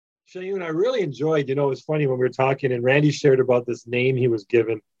Shayun, I really enjoyed, it was funny when we were talking and Randy shared about this name he was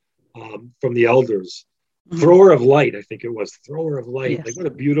given from the elders. Mhm. Thrower of Light, I think it was. Thrower of Light. Like, Yes. what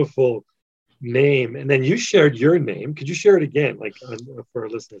a beautiful name. And then you shared your name. Could you share it again, like for our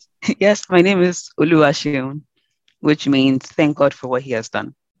listeners? Yes, my name is Oluwaseun, which means thank God for what he has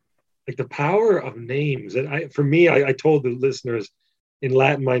done. Like the power of names. And for me, I told the listeners in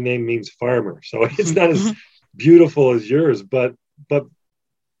Latin, my name means farmer. So it's Mhm, not as mhm. beautiful as yours, but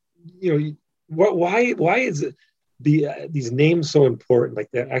why is it these names so important? Like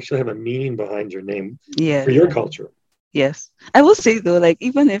they actually have a meaning behind your name for Yeah. your culture. Yes. I will say though, like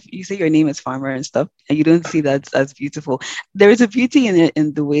even if you say your name is farmer and stuff and you don't see that as beautiful, there is a beauty in it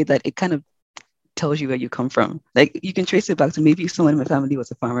in the way that it kind of tells you where you come from. Like you can trace it back to maybe someone in my family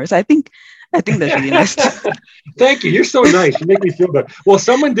was a farmer. So I think that's really nice. Thank you. You're so nice. You make me feel better. Well,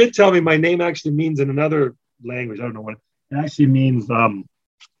 someone did tell me my name actually means in another language. I don't know what it actually means.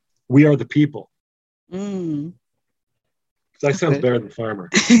 We are the people. Mm, So that that's sounds good. better than farmer.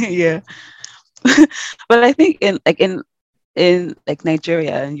 Yeah. But I think in like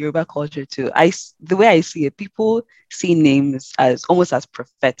Nigeria and Yoruba culture too, the way I see it, people see names as almost as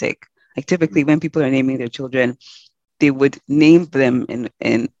prophetic. Like typically when people are naming their children, they would name them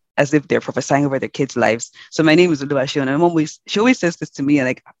in as if they're prophesying over their kids' lives. So my name is Oluwaseun, and she always says this to me, and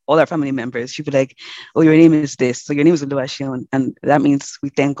like all our family members, she'd be like, "Oh, your name is this, so your name is Oluwaseun, and that means we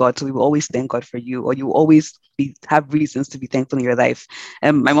thank God. So we will always thank God for you, or you will always have reasons to be thankful in your life."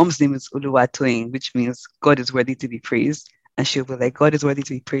 And my mom's name is Oluwatoyin, which means God is worthy to be praised. And she'll be like, God is worthy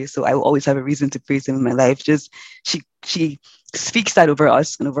to be praised. So I will always have a reason to praise him in my life. Just she speaks that over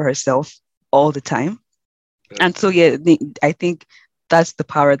us and over herself all the time. And so, yeah, I think that's the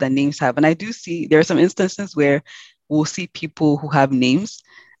power that names have. And I do see there are some instances where we'll see people who have names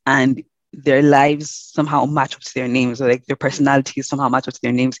and their lives somehow match with their names, or like their personalities somehow match with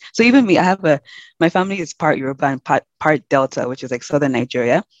their names. So even me, my family is part Yoruba and part Delta, which is like Southern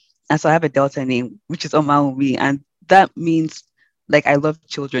Nigeria. And so I have a Delta name, which is Omaumi. And that means like I love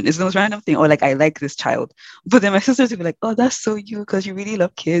children. It's the most random thing, or like I like this child. But then my sisters would be like, "Oh, that's so you because you really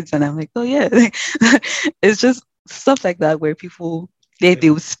love kids." And I'm like, "Oh yeah." It's just stuff like that where people they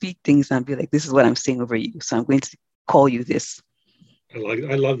Yeah. will speak things and be like, "This is what I'm saying over you, so I'm going to call you this." I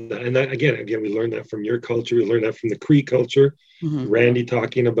love that. And that, again, we learned that from your culture. We learned that from the Cree culture. Hmm. Randy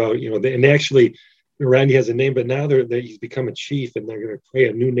talking about, and actually, Randy has a name, but now he's become a chief and they're going to pray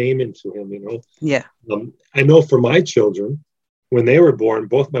a new name into him. Yeah. I know for my children, when they were born,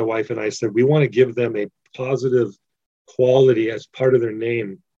 both my wife and I said, we want to give them a positive quality as part of their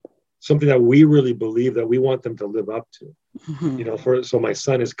name, something that we really believe that we want them to live up to. Hmm. So my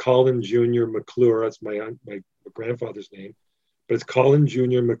son is Colin Jr. McClure. That's my grandfather's name, but it's Colin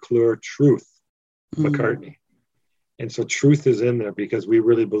Jr. McClure Truth Mm. McCartney. And so truth is in there because we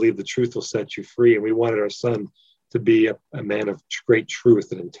really believe the truth will set you free. And we wanted our son to be a man of great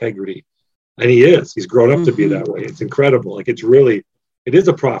truth and integrity. And he is. He's grown up to be Hmm. that way. It's incredible. Like it is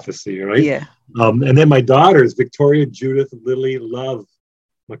a prophecy, right? Yeah. And then my daughters, Victoria, Judith, Lily, Love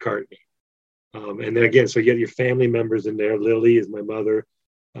McCartney. And then again, so you get your family members in there. Lily is my mother.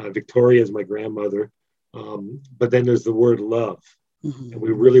 Victoria is my grandmother. But then there's the word love. Hmm. And we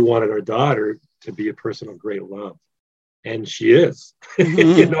really wanted our daughter to be a person of great love. And she is,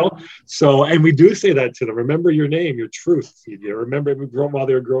 you Hmm. know. So, and we do say that to them. Remember your name, your truth. You remember while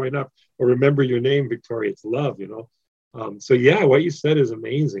they were growing up, or remember your name, Victoria. It's love. So yeah, what you said is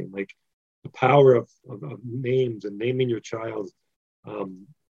amazing. Like the power of names and naming your child, um,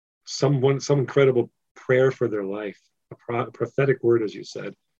 some incredible prayer for their life, a prophetic word, as you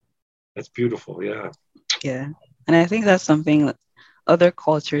said. That's beautiful. Yeah. Yeah. And I think that's something that other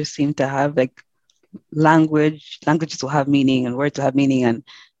cultures seem to have, like languages will have meaning and words will have meaning,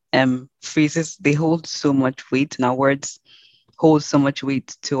 and phrases, they hold so much weight, and our words hold so much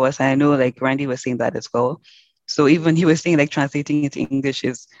weight to us. And I know like Randy was saying that as well. So even he was saying like translating into English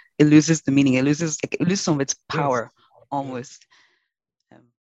is it loses the meaning, it loses some of its Yes. power Yeah. almost.